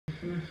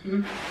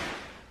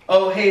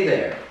Oh, hey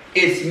there.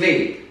 It's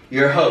me,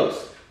 your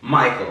host,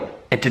 Michael.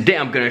 And today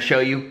I'm gonna show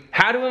you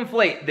how to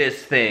inflate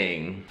this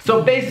thing.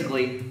 So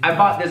basically, I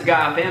bought this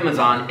guy off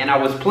Amazon and I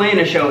was playing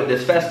a show at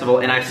this festival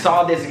and I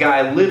saw this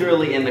guy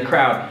literally in the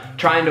crowd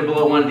trying to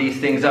blow one of these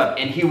things up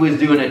and he was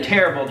doing a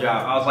terrible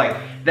job. I was like,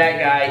 that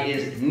guy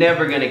is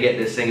never gonna get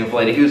this thing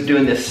inflated. He was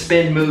doing this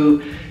spin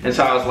move and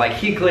so I was like,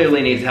 he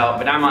clearly needs help,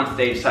 but I'm on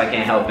stage so I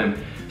can't help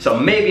him. So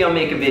maybe I'll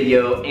make a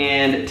video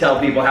and tell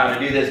people how to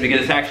do this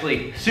because it's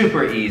actually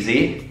super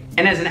easy.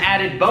 And as an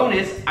added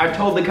bonus, I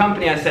told the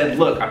company, I said,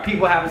 look, are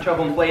people having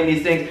trouble inflating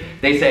these things?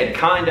 They said,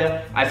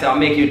 kinda. I said, I'll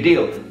make you a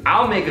deal.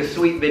 I'll make a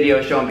sweet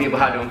video showing people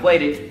how to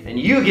inflate it, and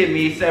you give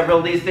me several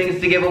of these things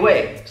to give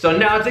away. So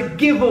now it's a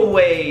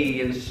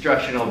giveaway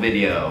instructional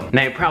video.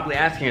 Now you're probably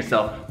asking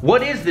yourself,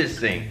 what is this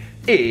thing?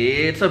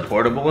 It's a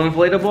portable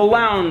inflatable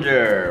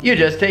lounger. You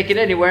just take it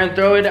anywhere and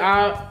throw it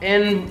out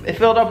and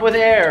fill it up with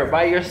air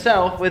by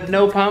yourself with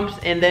no pumps,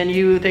 and then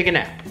you take a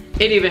nap.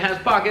 It even has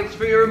pockets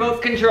for your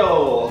remote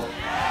control.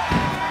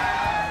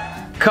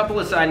 Couple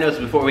of side notes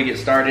before we get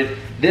started.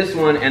 This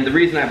one, and the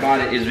reason I bought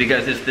it is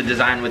because it's the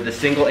design with the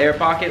single air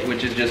pocket,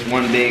 which is just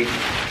one big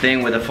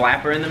thing with a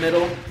flapper in the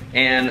middle.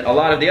 And a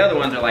lot of the other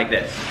ones are like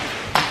this.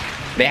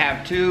 They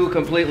have two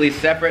completely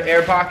separate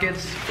air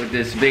pockets with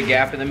this big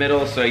gap in the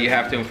middle, so you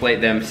have to inflate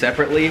them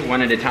separately,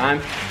 one at a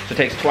time. So it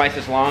takes twice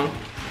as long.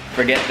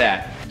 Forget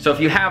that. So if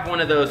you have one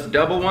of those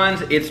double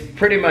ones, it's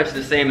pretty much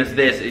the same as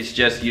this. It's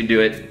just you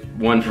do it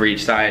one for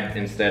each side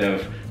instead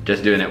of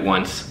just doing it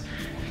once.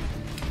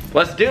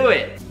 Let's do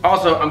it.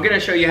 Also, I'm gonna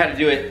show you how to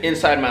do it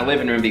inside my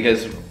living room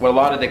because a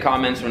lot of the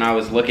comments when I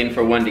was looking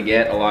for one to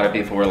get, a lot of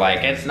people were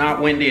like, it's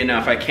not windy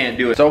enough, I can't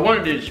do it. So I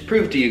wanted to just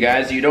prove to you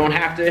guys, you don't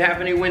have to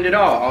have any wind at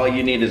all. All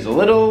you need is a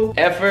little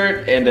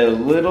effort and a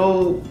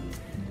little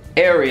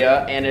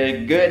area and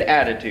a good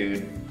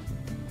attitude.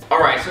 All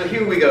right, so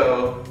here we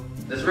go.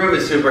 This room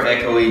is super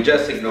echoey,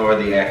 just ignore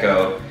the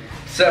echo.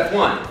 Step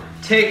one,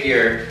 take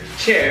your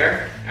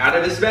chair out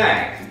of this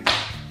bag.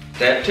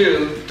 Step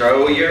two,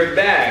 throw your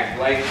bag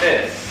like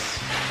this.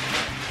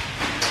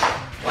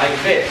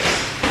 Like this.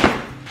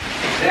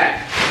 Like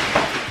that.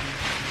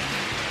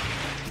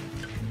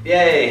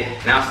 Yay.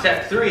 Now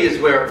step three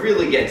is where it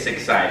really gets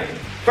exciting.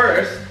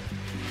 First,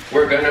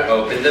 we're gonna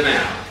open the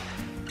mouth.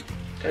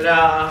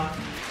 Ta-da!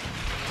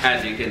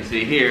 As you can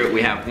see here,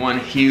 we have one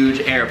huge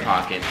air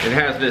pocket. It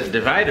has this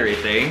dividery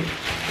thing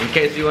in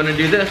case you wanna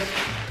do this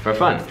for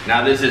fun.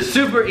 Now this is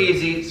super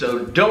easy,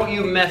 so don't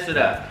you mess it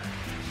up.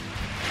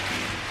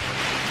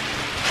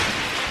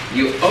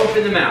 You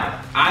open the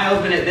mouth. I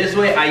open it this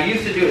way. I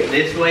used to do it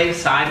this way,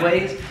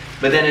 sideways,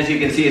 but then as you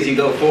can see, as you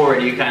go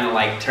forward, you kind of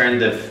like turn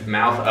the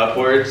mouth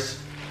upwards.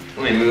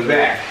 Let me move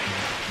back.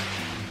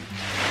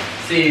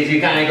 See, as you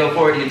kind of go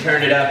forward, you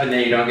turn it up and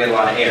then you don't get a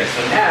lot of air.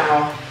 So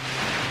now,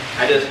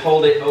 I just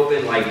hold it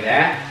open like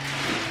that,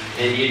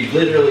 and you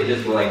literally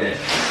just go like this.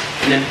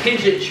 And then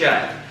pinch it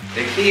shut.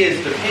 The key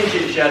is to pinch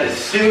it shut as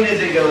soon as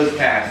it goes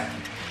past,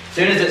 as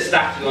soon as it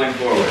stops going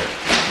forward.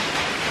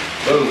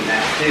 Boom,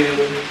 that's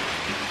two.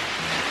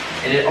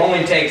 And it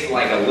only takes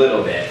like a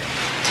little bit.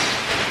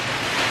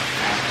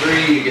 That's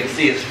three, you can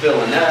see it's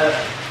filling up.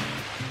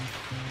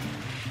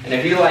 And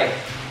if you like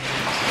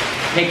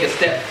take a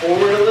step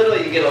forward a little,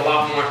 you get a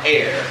lot more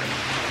air.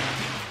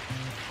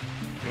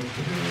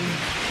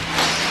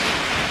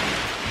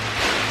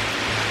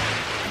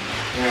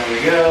 There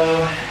we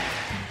go.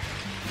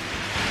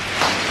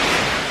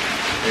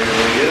 There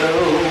we go.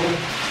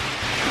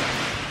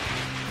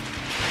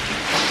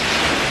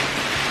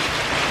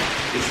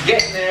 It's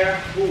getting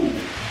there. Ooh.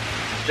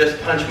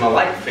 Just punch my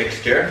light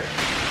fixture.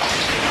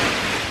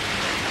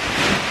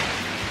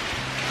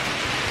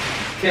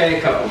 Okay,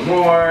 a couple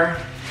more.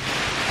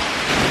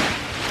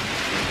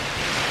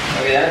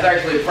 Okay, that's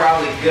actually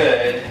probably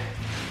good.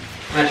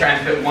 I'm gonna try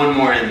and fit one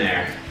more in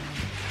there.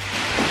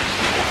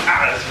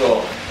 Ah, that's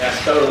full.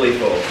 That's totally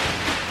full.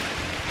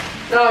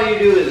 Now all you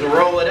do is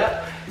roll it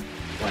up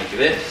like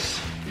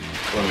this.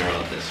 Let me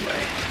roll it this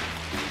way.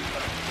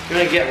 You're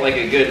gonna get like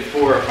a good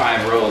 4 or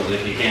 5 rolls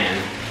if you can.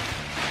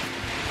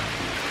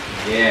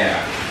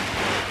 Yeah,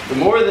 the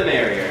more the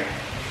merrier.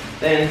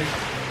 Then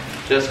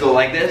just go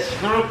like this,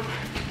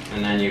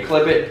 and then you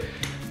clip it,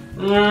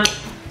 and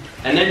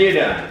then you're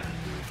done.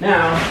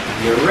 Now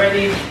you're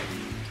ready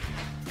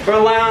for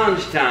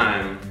lounge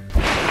time.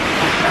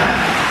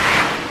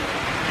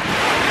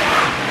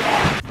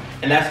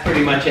 And that's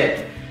pretty much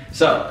it.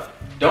 So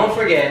don't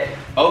forget,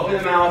 open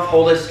the mouth,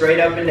 hold it straight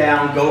up and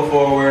down, go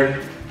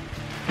forward,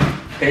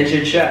 pinch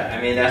it shut.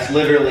 I mean, that's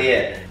literally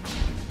it.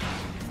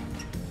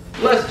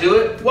 Let's do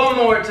it one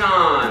more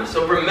time.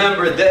 So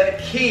remember the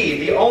key,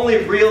 the only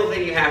real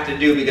thing you have to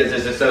do, because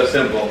this is so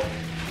simple,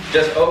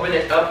 just open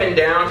it up and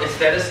down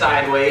instead of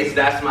sideways.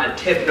 That's my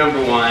tip number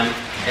one.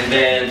 And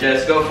then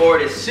just go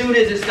forward as soon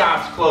as it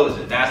stops, close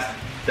it. That's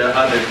the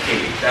other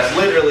key. That's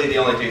literally the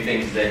only two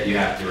things that you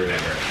have to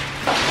remember.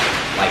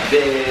 Like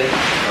this,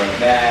 or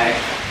back.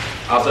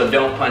 Also,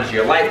 don't punch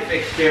your light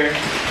fixture.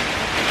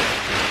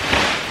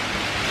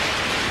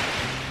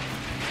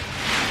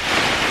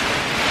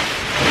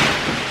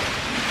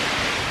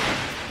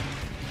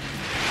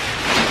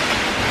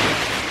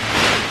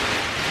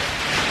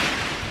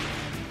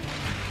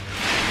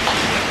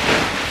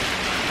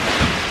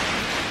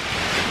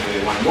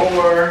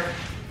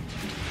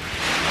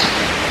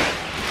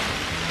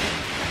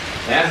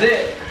 That's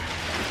it.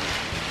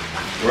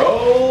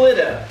 Roll it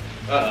up.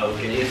 Uh-oh,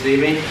 can you see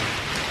me?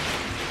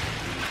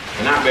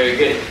 I'm not very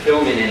good at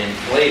filming and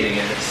inflating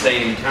at the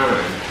same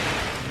time.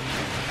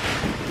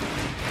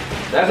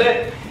 That's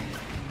it.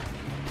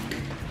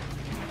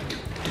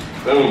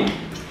 Boom.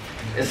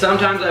 And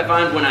sometimes I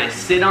find when I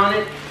sit on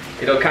it,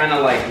 it'll kind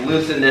of like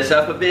loosen this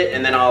up a bit,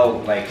 and then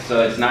I'll like,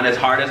 so it's not as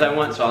hard as I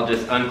want, so I'll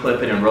just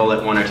unclip it and roll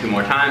it 1 or 2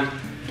 more times.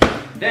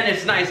 Then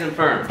it's nice and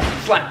firm.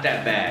 Slap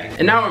that bag.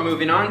 And now we're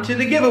moving on to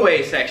the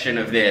giveaway section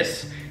of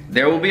this.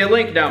 There will be a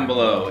link down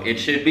below. It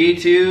should be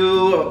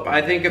to,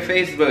 I think, a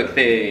Facebook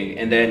thing.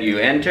 And then you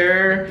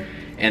enter,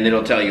 and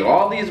it'll tell you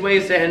all these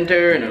ways to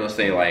enter, and it'll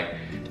say like,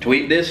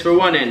 tweet this for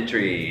 1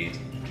 entry,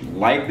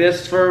 like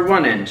this for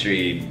 1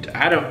 entry,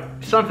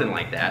 something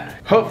like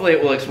that. Hopefully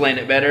it will explain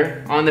it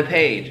better on the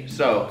page.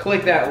 So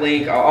click that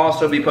link. I'll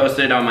also be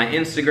posted on my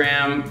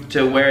Instagram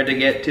to where to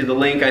get to the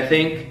link, I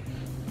think.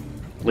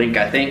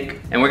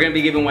 And we're gonna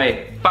be giving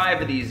away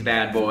 5 of these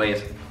bad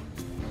boys.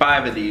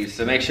 5 of these,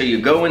 so make sure you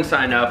go and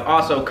sign up.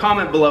 Also,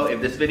 comment below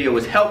if this video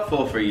was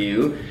helpful for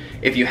you.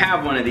 If you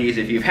have one of these,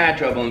 if you've had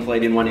trouble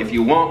inflating one, if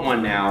you want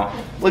one now,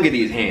 look at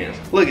these hands.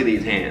 Look at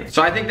these hands.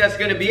 So I think that's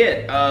gonna be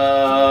it.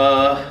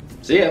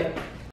 See ya.